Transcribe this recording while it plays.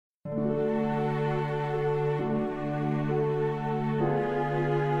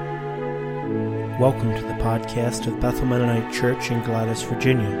Welcome to the podcast of Bethel Mennonite Church in Gladys,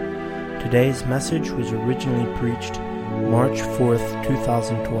 Virginia. Today's message was originally preached March 4th,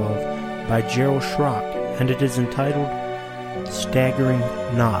 2012 by Gerald Schrock, and it is entitled Staggering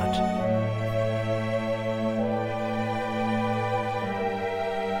Not.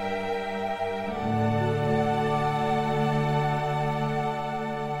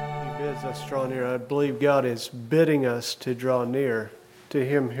 He bids us draw near. I believe God is bidding us to draw near to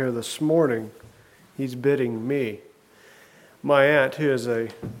Him here this morning. He's bidding me. My aunt, who is a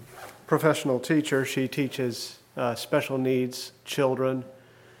professional teacher, she teaches special needs children.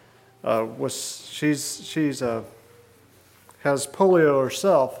 She's has polio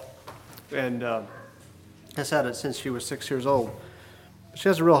herself, and has had it since she was 6 years old. She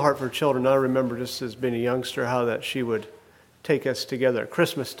has a real heart for children. I remember just as being a youngster how that she would take us together at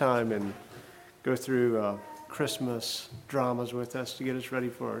Christmas time and go through Christmas dramas with us to get us ready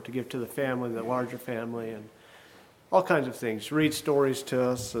to give to the family, the larger family, and all kinds of things. Read stories to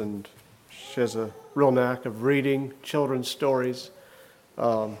us, and she has a real knack of reading children's stories.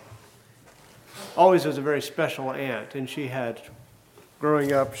 Always was a very special aunt, and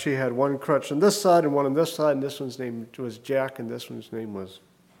growing up, she had one crutch on this side and one on this side, and this one's name was Jack, and this one's name was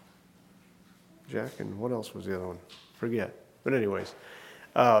Jack, and what else was the other one? Forget. But anyways,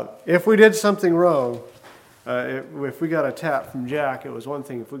 if we did something wrong, if we got a tap from Jack, it was one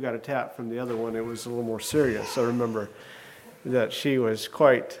thing. If we got a tap from the other one, it was a little more serious. I remember that she was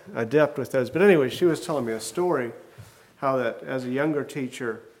quite adept with those. But anyway, she was telling me a story, how that as a younger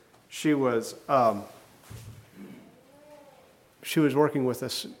teacher, she was working with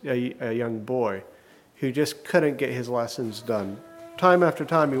a young boy who just couldn't get his lessons done. Time after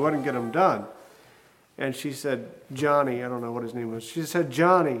time, he wouldn't get them done. And she said, Johnny, I don't know what his name was. She said,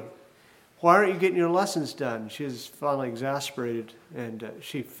 Johnny, why aren't you getting your lessons done? She was finally exasperated, and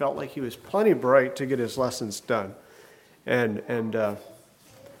she felt like he was plenty bright to get his lessons done. And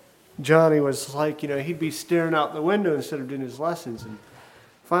Johnny was like, he'd be staring out the window instead of doing his lessons. And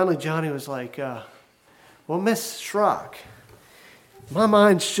finally, Johnny was like, well, Miss Schrock, my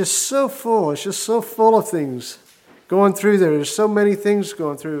mind's just so full. It's just so full of things going through there. There's so many things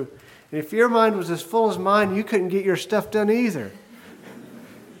going through. And if your mind was as full as mine, you couldn't get your stuff done either.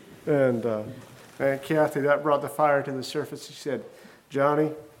 And Aunt Kathy, that brought the fire to the surface. She said, Johnny,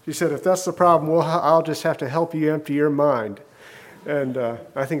 she said, if that's the problem, I'll just have to help you empty your mind. And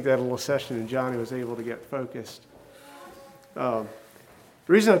I think that little session, and Johnny was able to get focused. The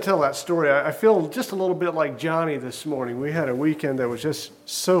reason I tell that story, I feel just a little bit like Johnny this morning. We had a weekend that was just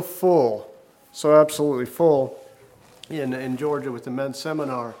so full, so absolutely full in Georgia with the men's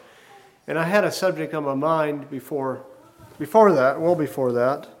seminar. And I had a subject on my mind before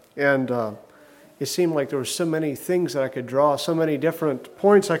that. And it seemed like there were so many things that I could draw, so many different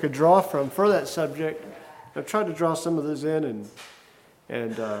points I could draw from for that subject. I've tried to draw some of those in,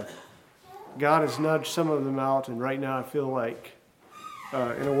 and God has nudged some of them out. And right now I feel like,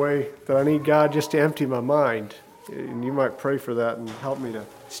 in a way, that I need God just to empty my mind. And you might pray for that and help me to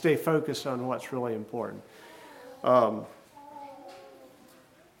stay focused on what's really important.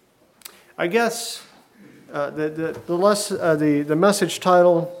 I guess the message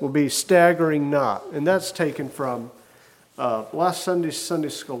title will be Staggering Not, and that's taken from last Sunday's Sunday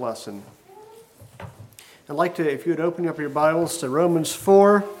school lesson. I'd like to, if you would open up your Bibles to Romans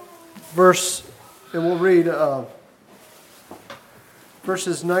 4, and we'll read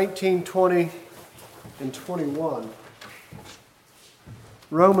verses 19, 20, and 21.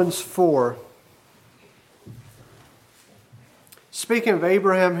 Romans 4. Speaking of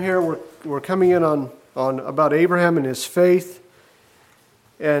Abraham here, we're coming in on about Abraham and his faith,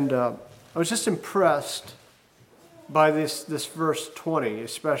 and I was just impressed by this verse 20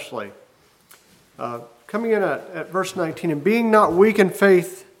 especially. Coming in at verse 19, and being not weak in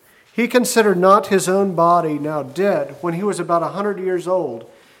faith, he considered not his own body now dead when he was about 100 years old,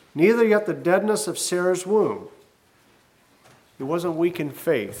 neither yet the deadness of Sarah's womb. He wasn't weak in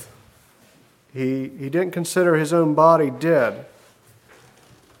faith. He didn't consider his own body dead,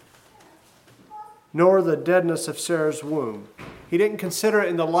 nor the deadness of Sarah's womb. He didn't consider it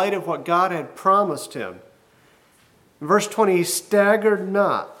in the light of what God had promised him. In verse 20, he staggered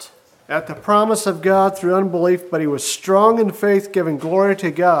not at the promise of God through unbelief, but he was strong in faith, giving glory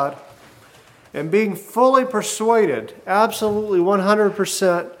to God, and being fully persuaded, absolutely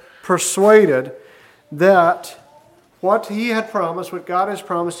 100% persuaded, that what he had promised, what God has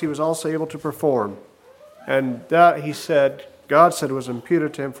promised, he was also able to perform. And that, God said, was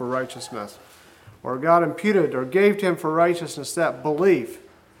imputed to him for righteousness. Or God imputed or gave to him for righteousness that belief.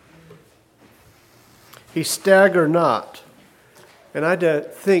 He staggered not. And I had to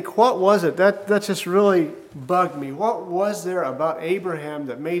think, what was it? That just really bugged me. What was there about Abraham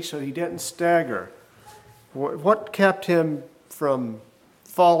that made so he didn't stagger? What kept him from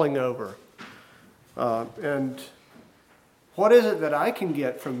falling over? And what is it that I can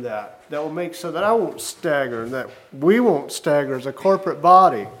get from that will make so that I won't stagger and that we won't stagger as a corporate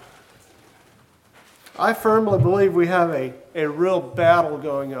body? I firmly believe we have a real battle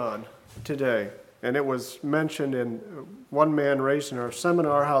going on today. And it was mentioned in one man raised in our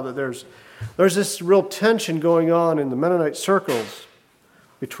seminar how that there's this real tension going on in the Mennonite circles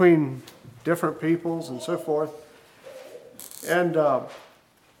between different peoples and so forth. And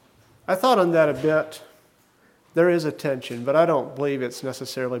I thought on that a bit. There is a tension, but I don't believe it's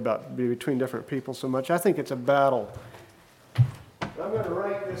necessarily about between different people so much. I think it's a battle. I'm going to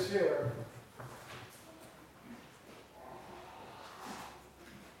write this here.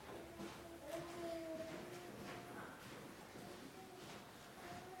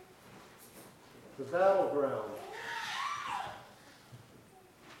 The battleground.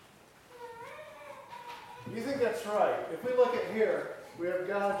 Do you think that's right? If we look at here, we have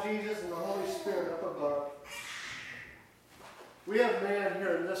God, Jesus, and the Holy Spirit up above. We have man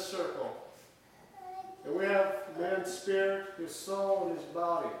here in this circle. And we have man's spirit, his soul, and his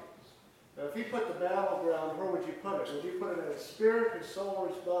body. Now, if you put the battleground, where would you put it? Would you put it in his spirit, his soul, or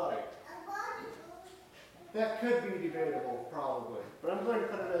his body? That could be debatable, probably. But I'm going to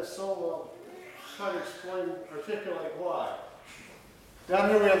put it as soul. I'll try to explain, articulate why. Down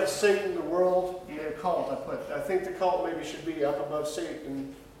here we have the Satan, the world, and the cult. I think the cult maybe should be up above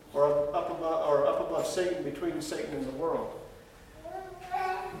Satan, or up above Satan, between Satan and the world.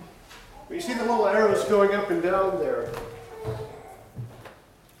 But you see the little arrows going up and down there.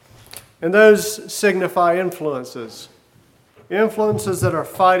 And those signify influences. Influences that are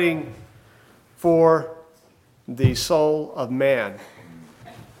fighting for the soul of man.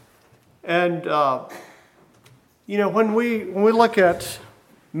 And, when we look at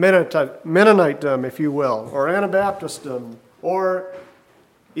Mennonitedom, if you will, or Anabaptistdom, or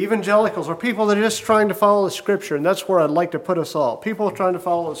evangelicals, or people that are just trying to follow the Scripture, and that's where I'd like to put us all. People trying to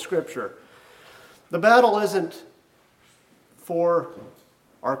follow the Scripture. The battle isn't for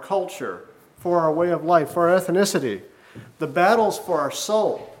our culture, for our way of life, for our ethnicity. The battle's for our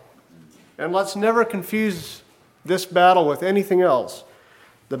soul. And let's never confuse this battle with anything else.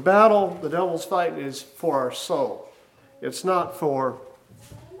 The battle the devil's fighting is for our soul. It's not for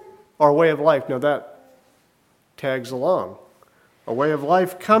our way of life. Now that tags along. A way of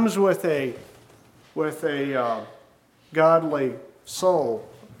life comes with a godly soul.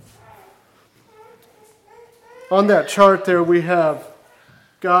 On that chart there we have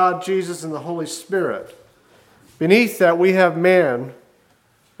God, Jesus, and the Holy Spirit. Beneath that we have man,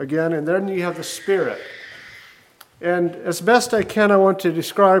 again, and then you have the Spirit. And as best I can, I want to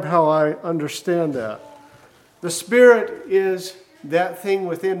describe how I understand that. The Spirit is that thing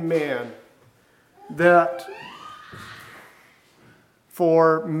within man that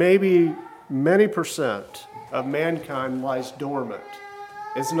for maybe many percent of mankind lies dormant,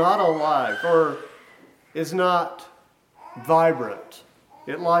 is not alive, or is not vibrant.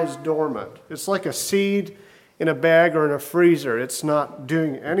 It lies dormant. It's like a seed in a bag or in a freezer. It's not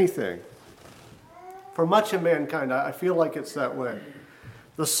doing anything. For much of mankind, I feel like it's that way.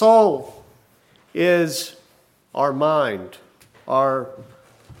 The soul is our mind, our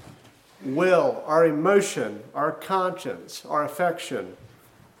will, our emotion, our conscience, our affection.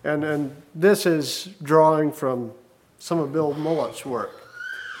 And this is drawing from some of Bill Mullet's work.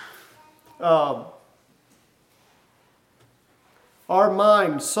 Our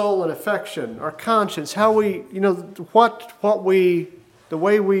mind, soul, and affection, our conscience, how we, the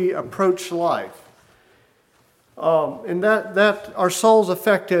way we approach life. And that our soul's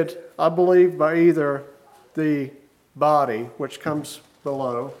affected, I believe, by either the body, which comes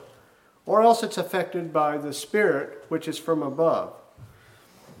below, or else it's affected by the spirit, which is from above.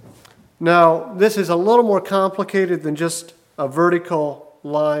 Now, this is a little more complicated than just a vertical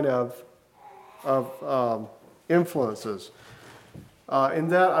line of influences. In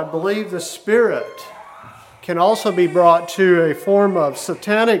that I believe the spirit can also be brought to a form of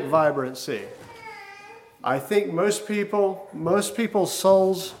satanic vibrancy. I think most people's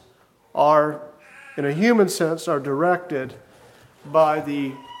souls are, in a human sense, are directed by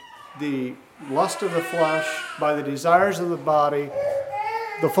the lust of the flesh, by the desires of the body,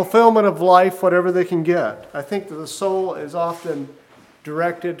 the fulfillment of life, whatever they can get. I think that the soul is often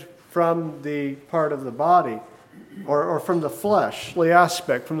directed from the part of the body, or from the fleshly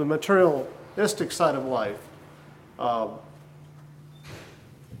aspect, from the materialistic side of life.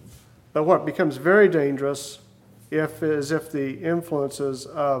 But what becomes very dangerous as if the influences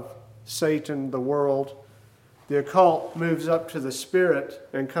of Satan, the world, the occult moves up to the spirit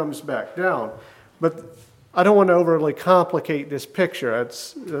and comes back down. But I don't want to overly complicate this picture.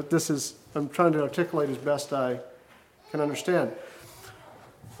 I'm trying to articulate as best I can understand.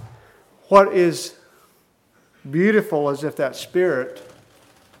 What is beautiful is if that spirit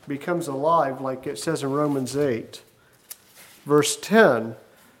becomes alive, like it says in Romans 8, verse 10.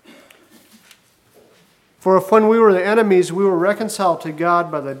 For if when we were the enemies, we were reconciled to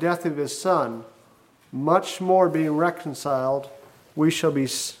God by the death of his Son, much more being reconciled, we shall be...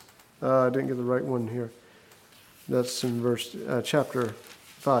 I didn't get the right one here. That's in chapter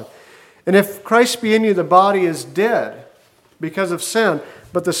 5. And if Christ be in you, the body is dead because of sin,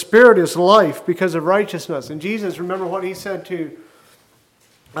 but the spirit is life because of righteousness. And Jesus, remember what he said to,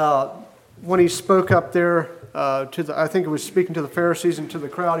 when he spoke up there, I think it was speaking to the Pharisees and to the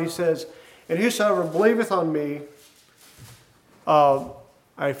crowd, he says, and whosoever believeth on me,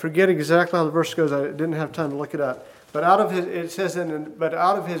 I forget exactly how the verse goes, I didn't have time to look it up, but out of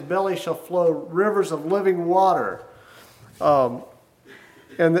his belly shall flow rivers of living water. And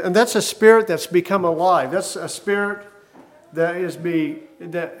that's a spirit that's become alive. That's a spirit that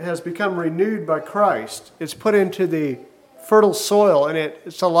has become renewed by Christ. It's put into the fertile soil, and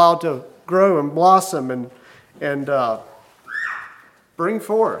it's allowed to grow and blossom and bring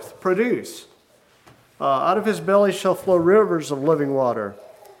forth, produce. Out of his belly shall flow rivers of living water.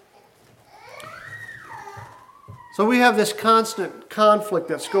 So we have this constant conflict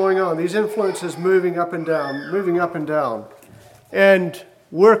that's going on. These influences moving up and down. And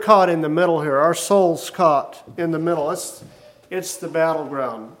we're caught in the middle here. Our soul's caught in the middle. It's the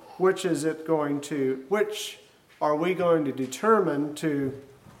battleground. Which are we going to determine to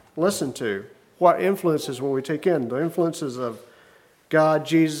listen to? What influences will we take in? The influences of God,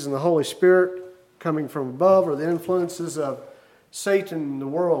 Jesus, and the Holy Spirit coming from above, or the influences of Satan, the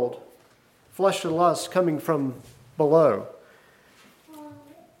world, flesh and lust coming from below?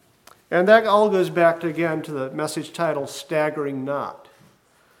 And that all goes back again to the message title, Staggering Not.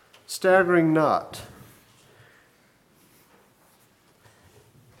 Staggering not.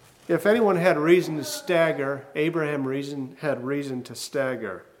 If anyone had reason to stagger, Abraham had reason to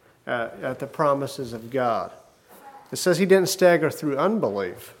stagger at the promises of God. It says he didn't stagger through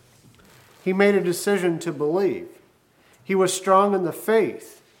unbelief. He made a decision to believe. He was strong in the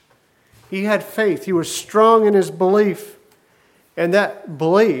faith. He had faith. He was strong in his belief. And that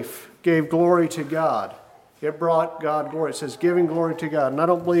belief gave glory to God. It brought God glory. It says giving glory to God. And I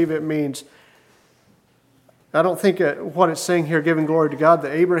don't think what it's saying here, giving glory to God,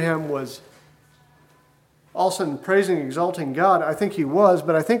 that Abraham was also praising and exalting God. I think he was,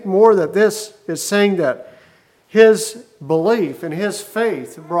 but I think more that this is saying that his belief and his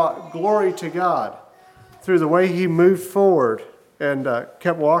faith brought glory to God through the way he moved forward and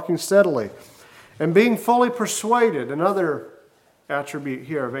kept walking steadily. And being fully persuaded, another attribute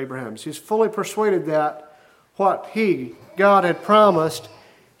here of Abraham's, he's fully persuaded that what God had promised,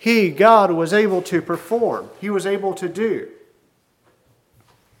 God was able to perform. He was able to do.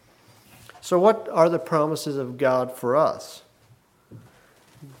 So what are the promises of God for us?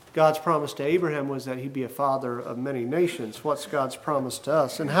 God's promise to Abraham was that he'd be a father of many nations. What's God's promise to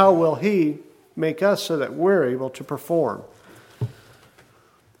us? And how will he make us so that we're able to perform?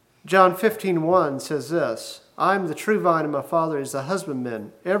 John 15:1 says this, I am the true vine, and my Father is the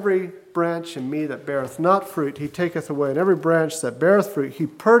husbandman. Every branch in me that beareth not fruit, he taketh away. And every branch that beareth fruit, he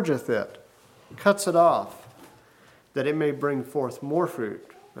purgeth it, cuts it off, that it may bring forth more fruit.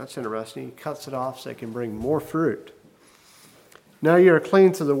 That's interesting. He cuts it off so it can bring more fruit. Now you are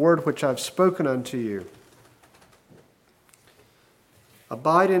clean through the word which I've spoken unto you.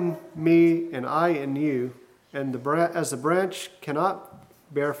 Abide in me, and I in you. And as the branch cannot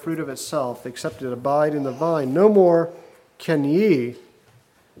bear fruit of itself, except it abide in the vine, no more can ye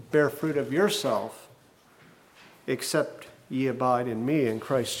bear fruit of yourself, except ye abide in me, in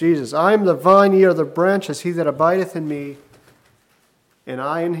Christ Jesus. I am the vine, ye are the branches. He that abideth in me, and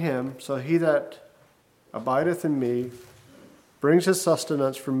I in him, so he that abideth in me brings his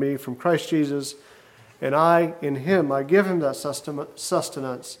sustenance from me, from Christ Jesus, and I in him, I give him that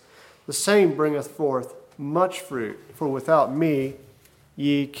sustenance. The same bringeth forth much fruit, for without me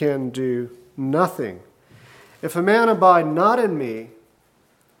ye can do nothing. If a man abide not in me,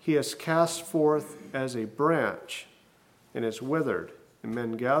 he is cast forth as a branch and is withered, and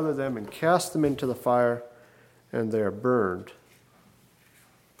men gather them and cast them into the fire, and they are burned.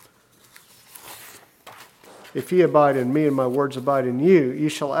 If ye abide in me, and my words abide in you, ye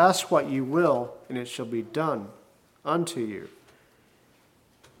shall ask what ye will, and it shall be done unto you.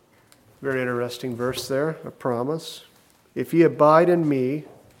 Very interesting verse there, a promise. If ye abide in me,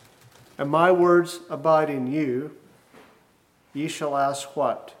 and my words abide in you, ye shall ask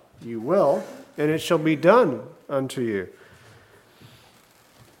what you will, and it shall be done unto you.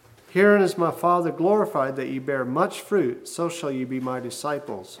 Herein is my Father glorified, that ye bear much fruit, so shall ye be my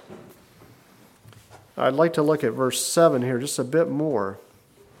disciples. I'd like to look at verse 7 here just a bit more.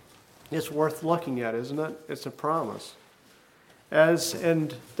 It's worth looking at, isn't it? It's a promise.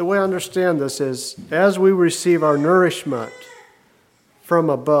 And the way I understand this is, as we receive our nourishment from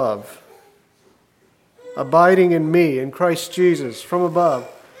above, abiding in me, in Christ Jesus, from above,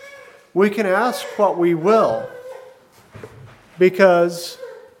 we can ask what we will, because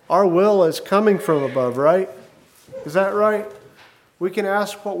our will is coming from above, right? Is that right? We can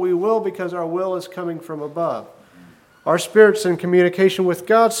ask what we will because our will is coming from above. Our spirit's in communication with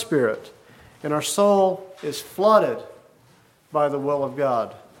God's Spirit, and our soul is flooded by the will of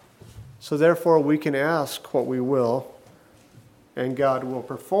God. So therefore we can ask what we will, and God will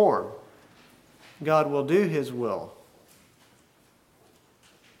perform. God will do His will.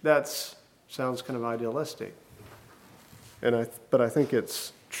 That sounds kind of idealistic, but I think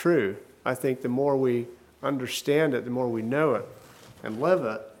it's true. I think the more we understand it, the more we know it and live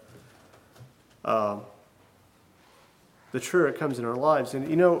it, the truer it comes in our lives.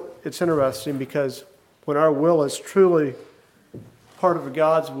 And it's interesting because when our will is truly part of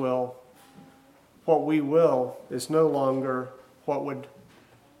God's will, what we will is no longer what would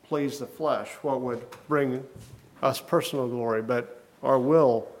please the flesh, what would bring us personal glory, but our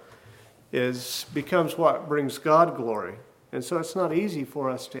will becomes what brings God glory. And so it's not easy for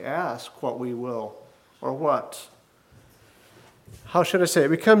us to ask what we will, or how should I say, it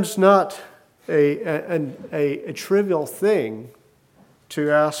becomes not a trivial thing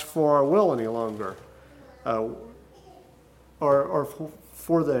to ask for our will any longer,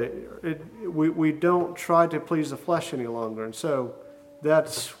 we don't try to please the flesh any longer. And so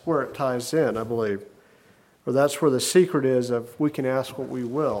that's where it ties in, I believe, or that's where the secret is of we can ask what we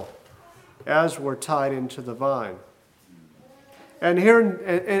will as we're tied into the vine. And here,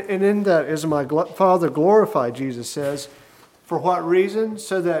 and in that is my Father glorified, Jesus says. For what reason?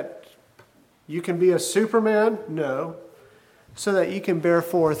 So that you can be a Superman? No. So that you can bear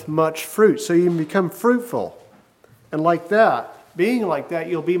forth much fruit, so you can become fruitful. And like that, being like that,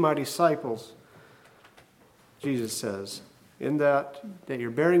 you'll be my disciples, Jesus says. In that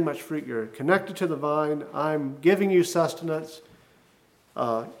you're bearing much fruit, you're connected to the vine, I'm giving you sustenance,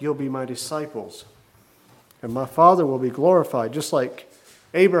 you'll be my disciples. And my Father will be glorified, just like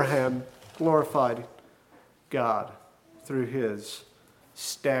Abraham glorified God through his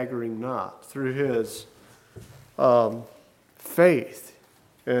staggering not, through his faith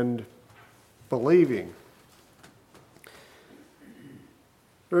and believing.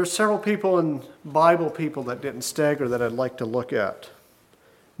 There are several people Bible people that didn't stagger that I'd like to look at.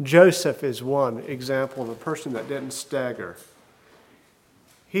 Joseph is one example of a person that didn't stagger.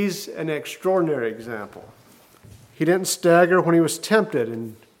 He's an extraordinary example. He didn't stagger when he was tempted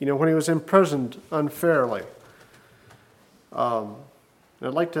and when he was imprisoned unfairly.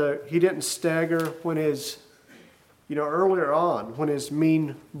 He didn't stagger when earlier on, when his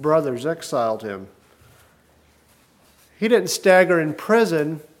mean brothers exiled him. He didn't stagger in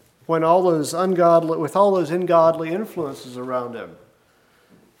prison with all those ungodly influences around him.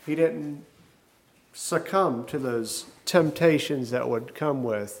 He didn't succumb to those temptations that would come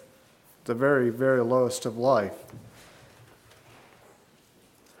with the very, very lowest of life.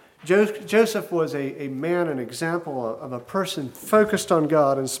 Joseph was a man, an example of a person focused on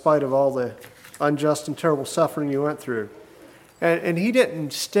God in spite of all the unjust and terrible suffering he went through. And he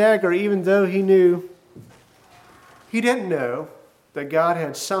didn't stagger even though he didn't know that God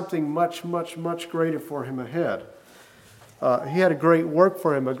had something much, much, much greater for him ahead. He had a great work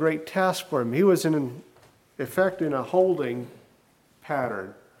for him, a great task for him. He was in effect in a holding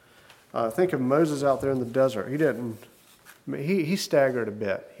pattern. Think of Moses out there in the desert. He staggered a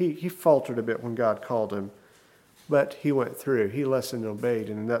bit. He faltered a bit when God called him. But he went through. He listened and obeyed.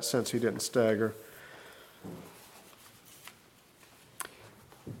 And in that sense, he didn't stagger.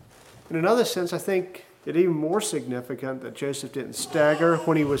 In another sense, I think it's even more significant that Joseph didn't stagger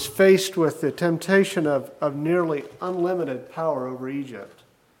when he was faced with the temptation of nearly unlimited power over Egypt.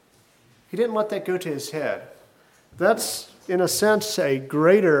 He didn't let that go to his head. That's, in a sense, as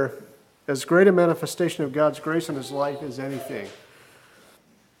great a manifestation of God's grace in his life as anything.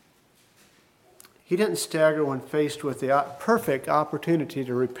 He didn't stagger when faced with the perfect opportunity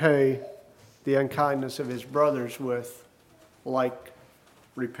to repay the unkindness of his brothers with like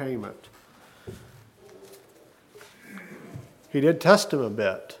repayment. He did test him a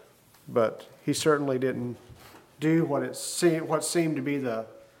bit, but he certainly didn't do what seemed to be the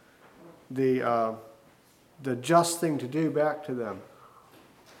just thing to do back to them,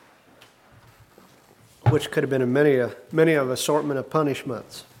 which could have been many of assortment of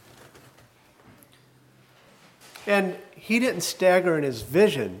punishments. And he didn't stagger in his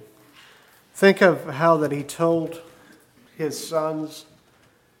vision. Think of how that he told his sons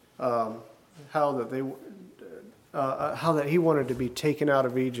how that he wanted to be taken out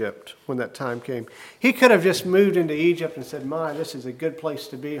of Egypt when that time came. He could have just moved into Egypt and said, "My, this is a good place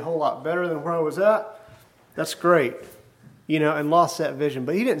to be, a whole lot better than where I was at. That's great," and lost that vision.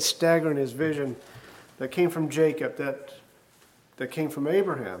 But he didn't stagger in his vision that came from Jacob, that came from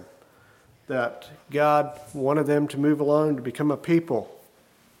Abraham, that God wanted them to move along to become a people.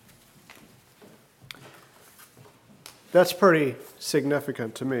 That's pretty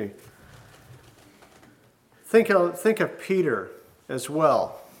significant to me. Think of Peter as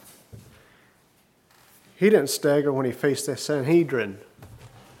well. He didn't stagger when he faced the Sanhedrin.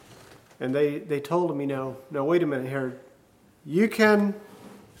 And they told him, no, wait a minute here.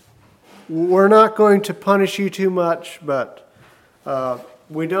 We're not going to punish you too much, but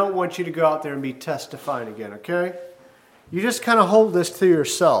we don't want you to go out there and be testifying again, okay? You just kind of hold this to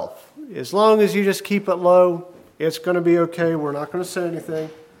yourself. As long as you just keep it low, it's going to be okay. We're not going to say anything.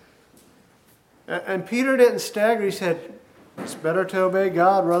 And Peter didn't stagger. He said, it's better to obey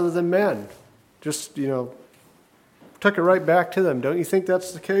God rather than men. Just, took it right back to them. Don't you think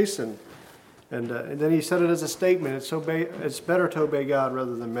that's the case? And then he said it as a statement. It's better to obey God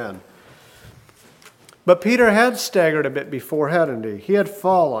rather than men. But Peter had staggered a bit before, hadn't he? He had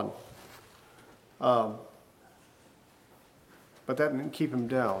fallen. But that didn't keep him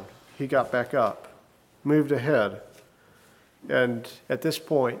down. He got back up, moved ahead. And at this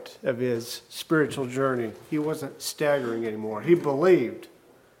point of his spiritual journey, he wasn't staggering anymore. He believed.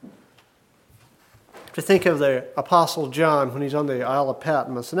 To think of the Apostle John when he's on the Isle of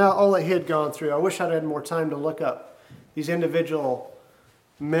Patmos, and all that he had gone through. I wish I'd had more time to look up these individual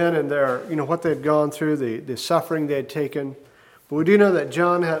men and what they had gone through, the suffering they had taken. But we do know that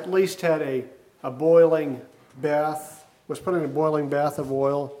John at least had a boiling bath, was put in a boiling bath of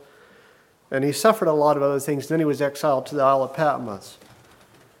oil. And he suffered a lot of other things. Then he was exiled to the Isle of Patmos.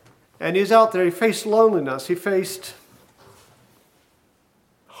 And he was out there. He faced loneliness. He faced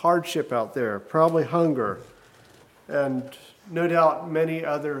hardship out there, probably hunger, and no doubt many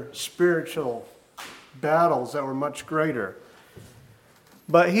other spiritual battles that were much greater.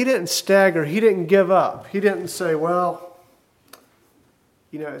 But he didn't stagger. He didn't give up. He didn't say, well,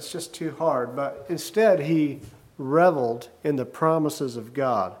 it's just too hard. But instead, he reveled in the promises of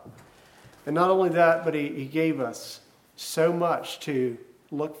God. And not only that, but he gave us so much to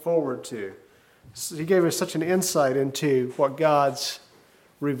look forward to. He gave us such an insight into what God's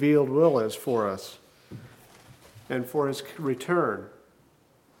revealed will is for us and for his return.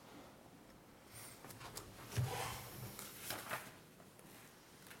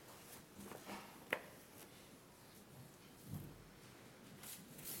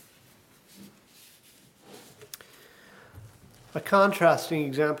 A contrasting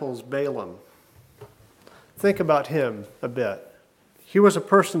example is Balaam. Think about him a bit. He was a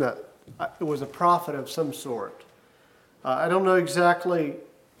person that was a prophet of some sort. I don't know exactly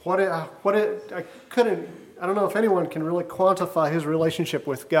I don't know if anyone can really quantify his relationship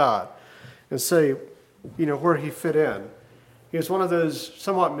with God and say, where he fit in. He was one of those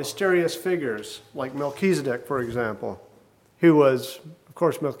somewhat mysterious figures, like Melchizedek, for example, who was, of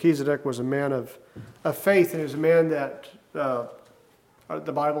course, Melchizedek was a man of faith, and he was a man that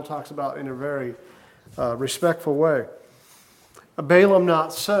the Bible talks about in a very respectful way. Balaam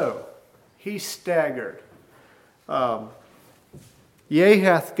not so. He staggered. Yea,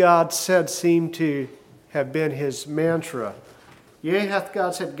 hath God said seemed to have been his mantra. Yea, hath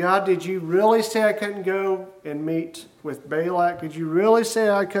God said, God, did you really say I couldn't go and meet with Balak? Did you really say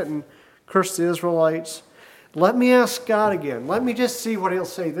I couldn't curse the Israelites? Let me ask God again. Let me just see what he'll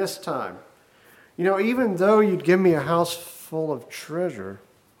say this time. Even though you'd give me a house full of treasure,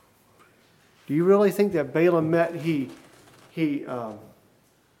 do you really think that Balaam meant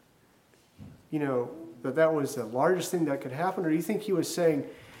that was the largest thing that could happen? Or do you think he was saying,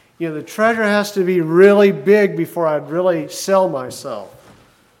 the treasure has to be really big before I'd really sell myself?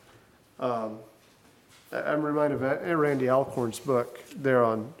 I'm reminded of Randy Alcorn's book there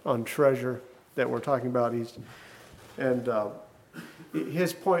on treasure that we're talking about.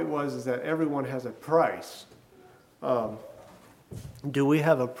 His point was that everyone has a price. Do we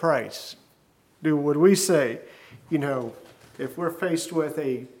have a price? Would we say, if we're faced with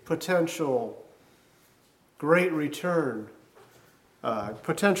a potential great return,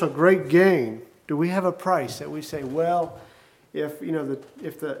 potential great gain, do we have a price that we say, well, if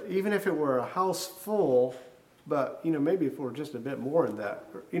even if it were a house full, but maybe if we're just a bit more than that,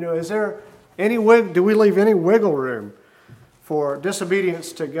 is there do we leave any wiggle room for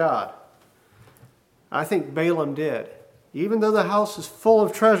disobedience to God? I think Balaam did, even though the house is full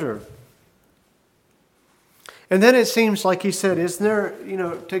of treasure. And then it seems like he said, is there,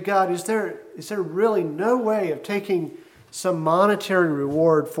 to God, is there really no way of taking some monetary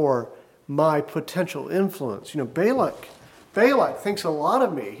reward for my potential influence? Balak thinks a lot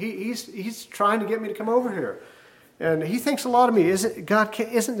of me. He's trying to get me to come over here. And he thinks a lot of me.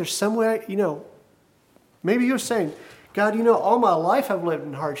 Isn't there some way, maybe you're saying, God, all my life I've lived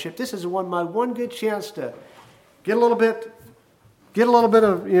in hardship. This is my one good chance to get a little bit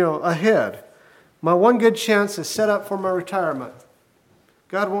of, ahead. My one good chance is set up for my retirement.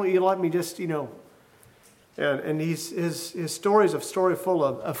 God, won't you let me just, and his story is a story full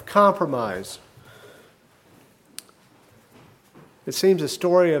of compromise. It seems a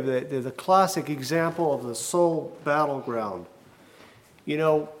story of the classic example of the soul battleground.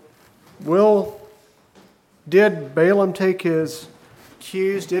 Did Balaam take his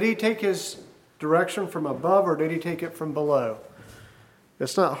cues? Did he take his direction from above, or did he take it from below?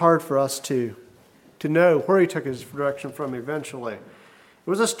 It's not hard for us to know where he took his direction from eventually. It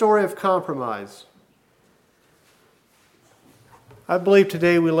was a story of compromise. I believe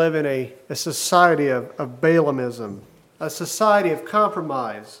today we live in a society of Balaamism, a society of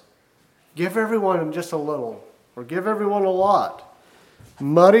compromise. Give everyone just a little, or give everyone a lot.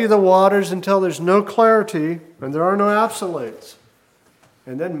 Muddy the waters until there's no clarity and there are no absolutes.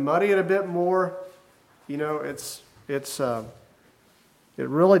 And then muddy it a bit more. It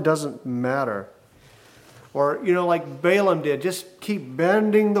really doesn't matter. Or, like Balaam did, just keep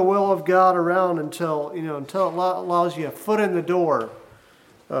bending the will of God around until it allows you a foot in the door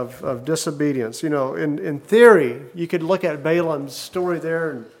of disobedience. In theory, you could look at Balaam's story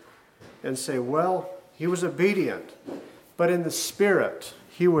there and say, well, he was obedient. But in the spirit,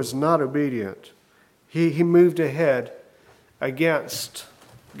 he was not obedient. He moved ahead against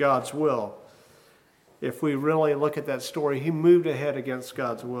God's will. If we really look at that story, he moved ahead against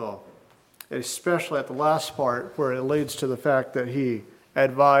God's will. Especially at the last part, where it leads to the fact that he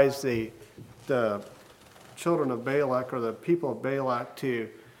advised the children of Balak, or the people of Balak,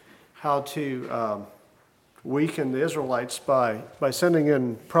 how to weaken the Israelites by sending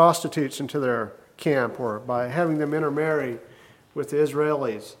in prostitutes into their camp, or by having them intermarry with the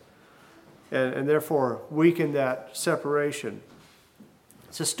Israelis, and therefore weaken that separation.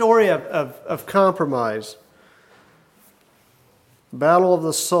 It's a story of compromise, battle of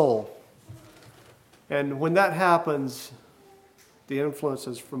the soul. And when that happens, the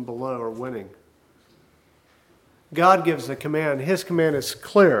influences from below are winning. God gives a command. His command is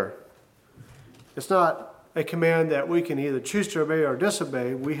clear. It's not a command that we can either choose to obey or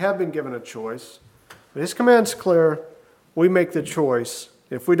disobey. We have been given a choice. But his command's clear. We make the choice.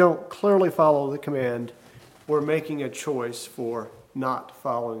 If we don't clearly follow the command, we're making a choice for not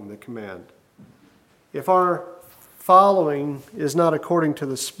following the command. If our following is not according to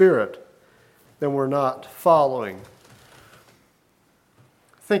the Spirit, then we're not following.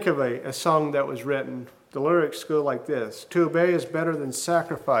 Think of a song that was written. The lyrics go like this: to obey is better than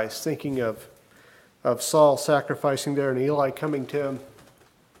sacrifice. Thinking of Saul sacrificing there and Eli coming to him.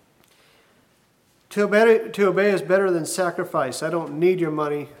 To obey is better than sacrifice. I don't need your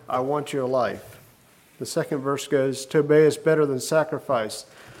money. I want your life. The second verse goes, to obey is better than sacrifice.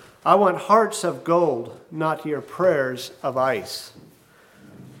 I want hearts of gold, not your prayers of ice.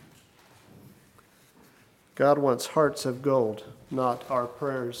 God wants hearts of gold, not our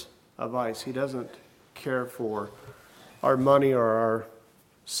prayers of ice. He doesn't care for our money or our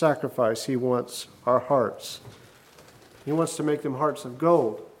sacrifice. He wants our hearts. He wants to make them hearts of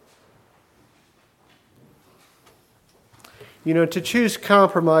gold. To choose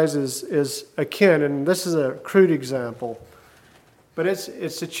compromise is akin, and this is a crude example, but it's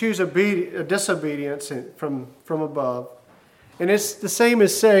to choose disobedience from above. And it's the same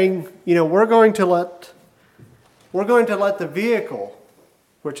as saying, we're going to let the vehicle,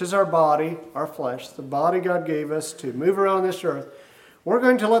 which is our body, our flesh, the body God gave us to move around this earth, we're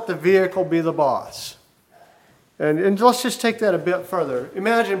going to let the vehicle be the boss. And let's just take that a bit further.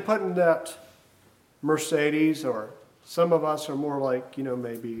 Imagine putting that Mercedes, or some of us are more like,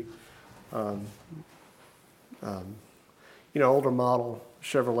 maybe, older model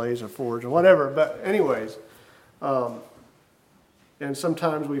Chevrolets or Fords or whatever. But anyways, and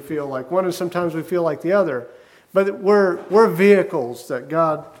sometimes we feel like one and sometimes we feel like the other. But we're vehicles that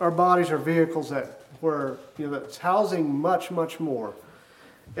God, our bodies are vehicles that where, that's housing much, much more.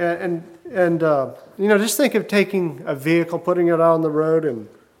 And just think of taking a vehicle, putting it out on the road and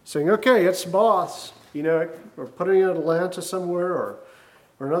saying, okay, it's boss, or putting it in Atlanta somewhere or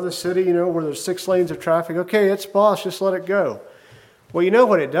another city, where there's 6 lanes of traffic. Okay, it's boss, just let it go. Well, you know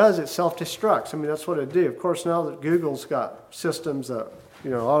what it does? It self-destructs. I mean, that's what it do. Of course, now that Google's got systems that,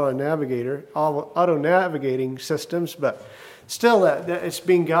 auto-navigating systems, but still that it's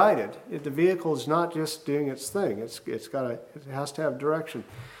being guided. The vehicle is not just doing its thing. It has to have direction.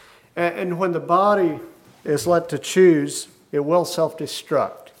 And when the body is let to choose, it will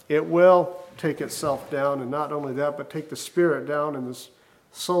self-destruct. It will take itself down, and not only that, but take the spirit down and the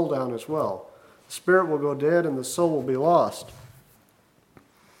soul down as well. The spirit will go dead and the soul will be lost.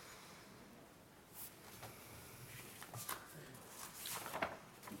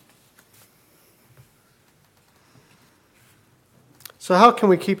 So how can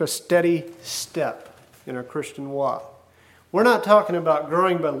we keep a steady step in our Christian walk? We're not talking about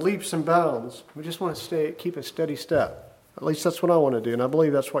growing by leaps and bounds. We just want to keep a steady step. At least that's what I want to do, and I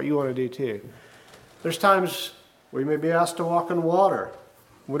believe that's what you want to do too. There's times we may be asked to walk on water.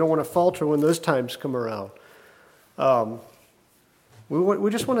 We don't want to falter when those times come around. We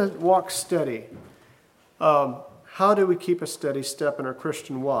just want to walk steady. How do we keep a steady step in our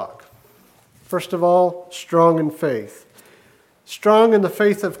Christian walk? First of all, strong in faith. Strong in the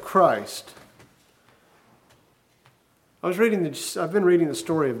faith of Christ. I've been reading the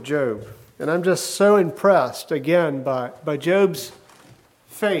story of Job, and I'm just so impressed again by Job's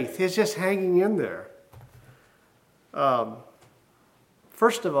faith. He's just hanging in there.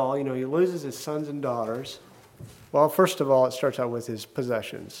 First of all, he loses his sons and daughters. Well, first of all, it starts out with his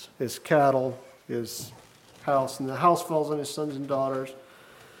possessions, his cattle, his house, and the house falls on his sons and daughters.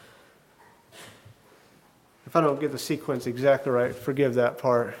 If I don't get the sequence exactly right, forgive that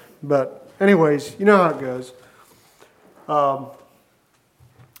part. But anyways, you know how it goes.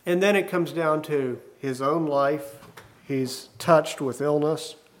 And then it comes down to his own life. He's touched with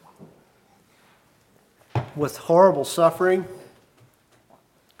illness, with horrible suffering.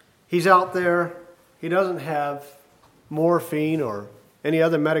 He's out there. He doesn't have morphine or any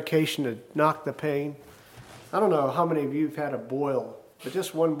other medication to knock the pain. I don't know how many of you have had a boil, but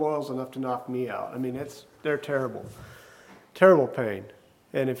just one boil is enough to knock me out. I mean, they're terrible. Terrible pain.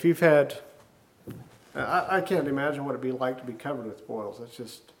 And if you've had, I can't imagine what it'd be like to be covered with boils. It's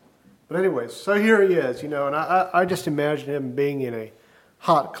just, but anyways, so here he is, and I just imagine him being in a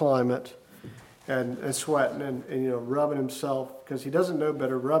hot climate and sweating and rubbing himself, because he doesn't know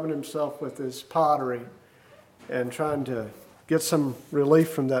better, rubbing himself with his pottery and trying to get some relief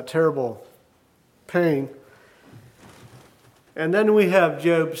from that terrible pain. And then we have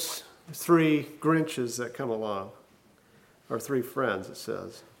Job's 3 Grinches that come along, or 3 friends, it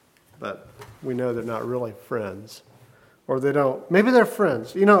says. But we know they're not really friends. Or they don't. Maybe they're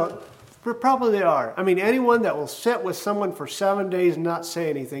friends. Probably they are. I mean, anyone that will sit with someone for 7 days and not say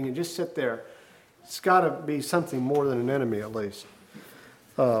anything and just sit there, it's got to be something more than an enemy, at least.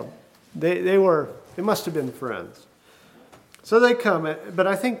 They must have been friends. So they come, but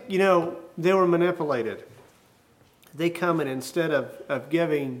I think, they were manipulated. They come, and instead of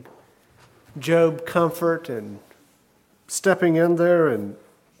giving Job comfort and stepping in there and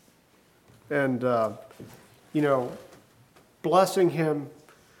blessing him,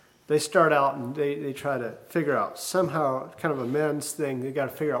 they start out and they try to figure out somehow, kind of a men's thing. They got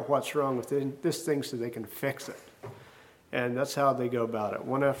to figure out what's wrong with this thing so they can fix it. And that's how they go about it,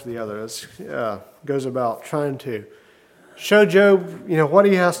 one after the other. It goes about trying to show Job, what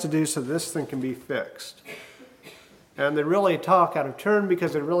he has to do so this thing can be fixed. And they really talk out of turn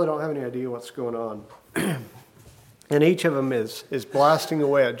because they really don't have any idea what's going on. And each of them is blasting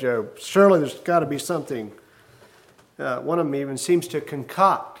away at Job. Surely there's got to be something. One of them even seems to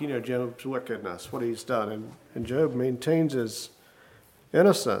concoct, Job's wickedness, what he's done. And Job maintains his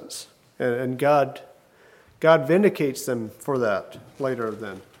innocence. And God vindicates them for that later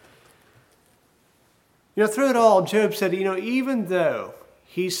then. Through it all, Job said, even though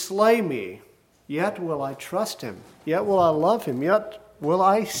he slay me, yet will I trust him. Yet will I love him. Yet will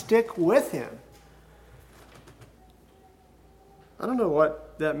I stick with him. I don't know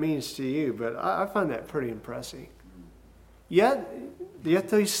what that means to you, but I find that pretty impressive. Yet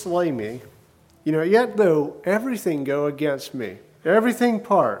they slay me. Yet though everything go against me, everything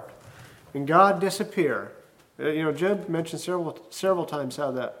part, and God disappear. Job mentioned several times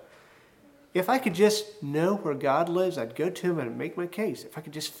how that if I could just know where God lives, I'd go to him and make my case. If I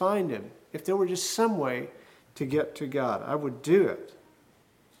could just find him, if there were just some way to get to God, I would do it.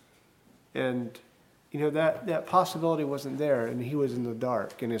 And that possibility wasn't there, and he was in the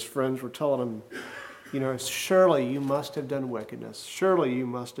dark, and his friends were telling him, surely you must have done wickedness. Surely you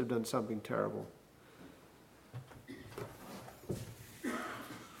must have done something terrible.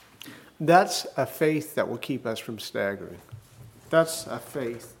 That's a faith that will keep us from staggering. That's a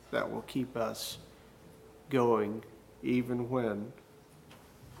faith that will keep us going even when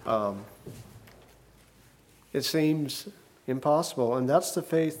it seems impossible. And that's the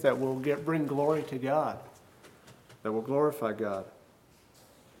faith that will bring glory to God, that will glorify God.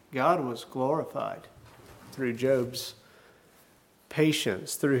 God was glorified through Job's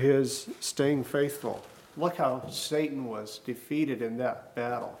patience, through his staying faithful. Look how Satan was defeated in that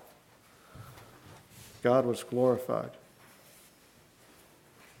battle. God was glorified.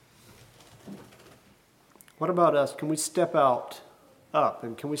 What about us? Can we step up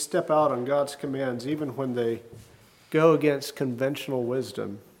and can we step out on God's commands even when they go against conventional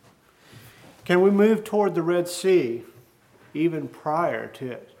wisdom? Can we move toward the Red Sea even prior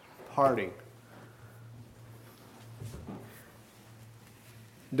to it parting?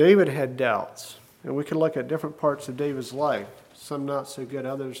 David had doubts, and we can look at different parts of David's life, some not so good,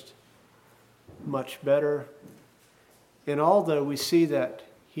 others much better. And although we see that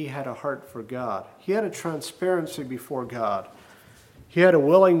he had a heart for God, he had a transparency before God, he had a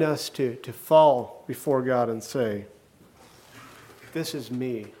willingness to fall before God and say, this is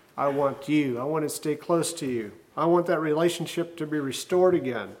me. I want you. I want to stay close to you. I want that relationship to be restored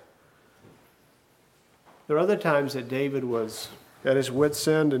again. There are other times that David was at his wit's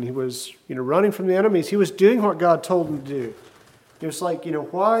end and he was, running from the enemies. He was doing what God told him to do. It was like,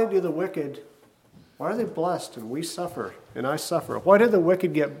 why do the wicked, why are they blessed and we suffer and I suffer? Why did the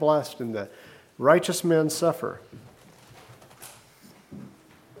wicked get blessed and the righteous men suffer?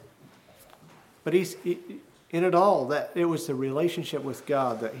 But in it all, that it was the relationship with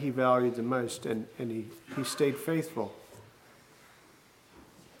God that he valued the most, and he stayed faithful.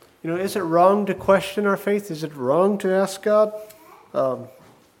 Is it wrong to question our faith? Is it wrong to ask God?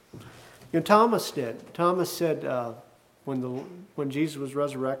 Thomas did. Thomas said when Jesus was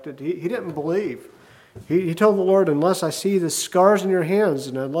resurrected, he didn't believe. He told the Lord, unless I see the scars in your hands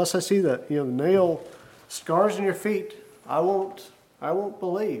and unless I see the nail scars in your feet, I won't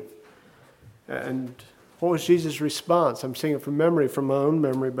believe. And what was Jesus' response? I'm saying it from memory, from my own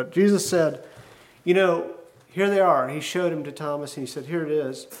memory, but Jesus said, here they are. He showed him to Thomas and he said, here it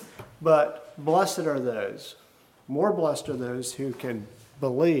is. But blessed are those, more blessed are those who can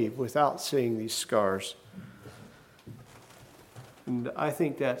believe without seeing these scars. And I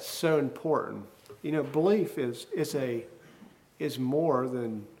think that's so important. Belief is more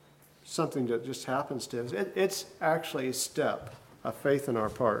than something that just happens to us. It's actually a step of faith on our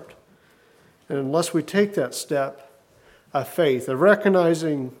part. And unless we take that step of faith, of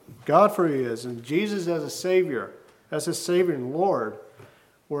recognizing God for who he is and Jesus as a Savior, as his Savior and Lord,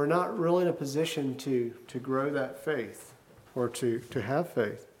 we're not really in a position to grow that faith or to have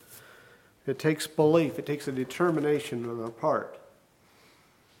faith. It takes belief. It takes a determination on our part.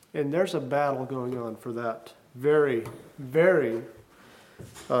 And there's a battle going on for that very, very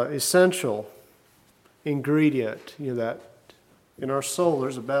essential ingredient, that in our soul,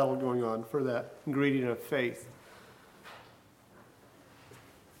 there's a battle going on for that ingredient of faith.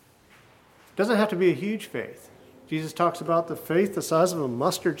 It doesn't have to be a huge faith. Jesus talks about the faith the size of a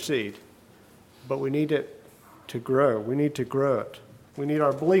mustard seed, but we need it to grow. We need to grow it. We need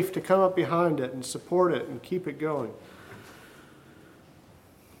our belief to come up behind it and support it and keep it going.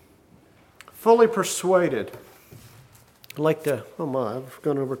 Fully persuaded. I'd like to, I've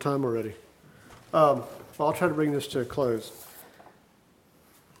gone over time already. I'll try to bring this to a close.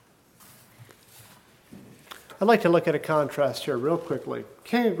 I'd like to look at a contrast here real quickly.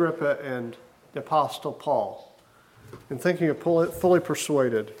 King Agrippa and the Apostle Paul. And thinking of fully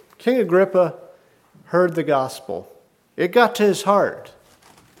persuaded. King Agrippa heard the gospel. It got to his heart.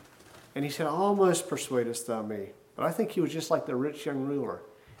 And he said, almost persuadest thou me. But I think he was just like the rich young ruler.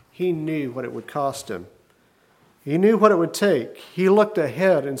 He knew what it would cost him. He knew what it would take. He looked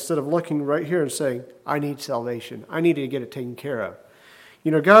ahead instead of looking right here and saying, I need salvation. I need to get it taken care of.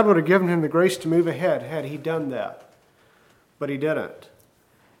 God would have given him the grace to move ahead had he done that. But he didn't.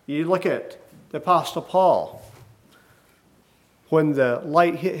 You look at the Apostle Paul. When the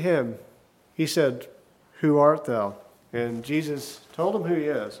light hit him, he said, who art thou? And Jesus told him who he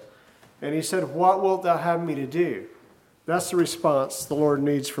is. And he said, what wilt thou have me to do? That's the response the Lord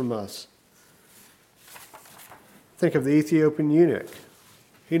needs from us. Think of the Ethiopian eunuch.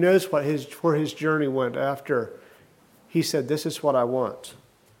 He knows where his journey went after he said, this is what I want.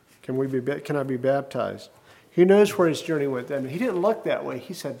 Can I be baptized? He knows where his journey went then. He didn't look that way.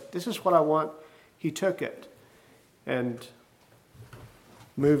 He said, this is what I want. He took it and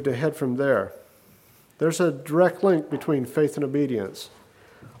moved ahead from there. There's a direct link between faith and obedience.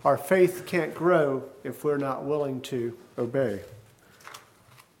 Our faith can't grow if we're not willing to obey.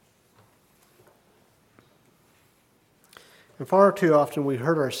 And far too often we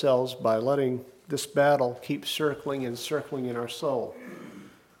hurt ourselves by letting this battle keep circling and circling in our soul.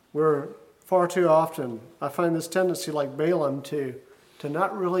 Far too often, I find this tendency like Balaam to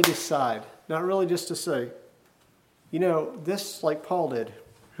not really decide, not really just to say, this like Paul did.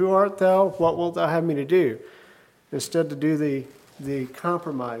 Who art thou? What wilt thou have me to do? Instead to do the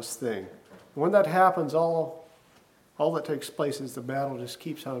compromise thing. When that happens, all that takes place is the battle just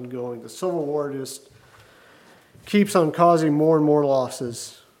keeps on going. The civil war just keeps on causing more and more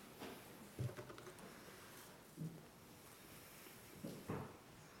losses.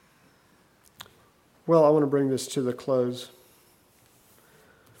 Well, I want to bring this to the close.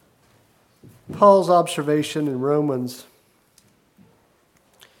 Paul's observation in Romans,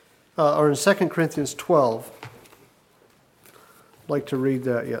 or in 2 Corinthians 12. I'd like to read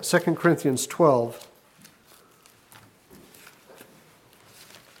that yet. 2 Corinthians 12.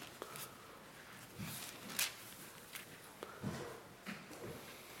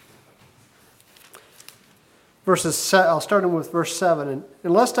 I'll start with verse 7.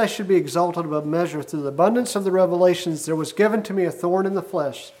 And lest I should be exalted above measure through the abundance of the revelations, there was given to me a thorn in the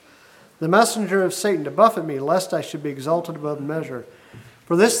flesh, the messenger of Satan, to buffet me, lest I should be exalted above measure.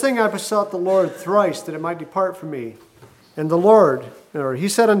 For this thing I besought the Lord thrice, that it might depart from me. And he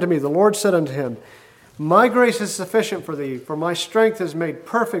said unto me, the Lord said unto him, my grace is sufficient for thee, for my strength is made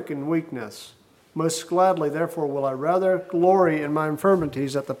perfect in weakness. Most gladly, therefore, will I rather glory in my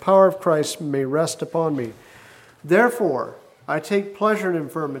infirmities, that the power of Christ may rest upon me. Therefore, I take pleasure in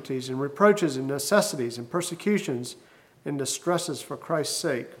infirmities, and reproaches, and necessities, and persecutions, and distresses for Christ's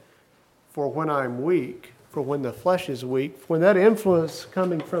sake. For when I am weak, for when the flesh is weak, when that influence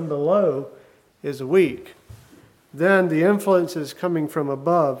coming from below is weak, then the influence is coming from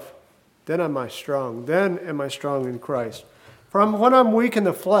above, then am I strong. Then am I strong in Christ. When I'm weak in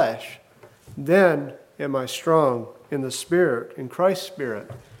the flesh, then am I strong in the Spirit, in Christ's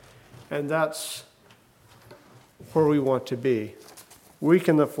Spirit. And that's where we want to be. Weak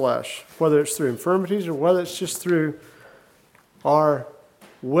in the flesh, whether it's through infirmities or whether it's just through our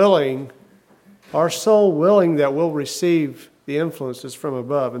soul willing that we'll receive the influences from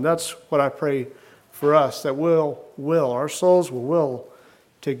above. And that's what I pray for us, that our souls will will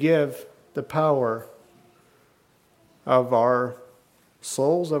to give the power of our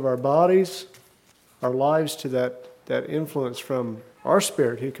souls, of our bodies, our lives to that influence from our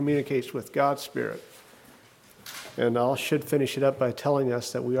spirit who communicates with God's Spirit. And I should finish it up by telling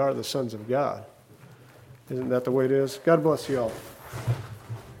us that we are the sons of God. Isn't that the way it is? God bless you all.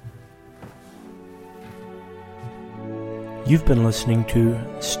 You've been listening to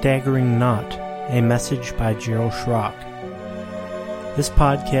Staggering Not, a message by Gerald Schrock. This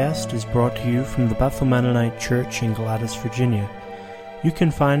podcast is brought to you from the Bethel Mennonite Church in Gladys, Virginia. You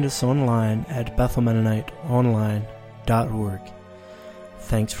can find us online at bethelmennoniteonline.org.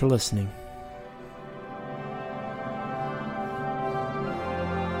 Thanks for listening.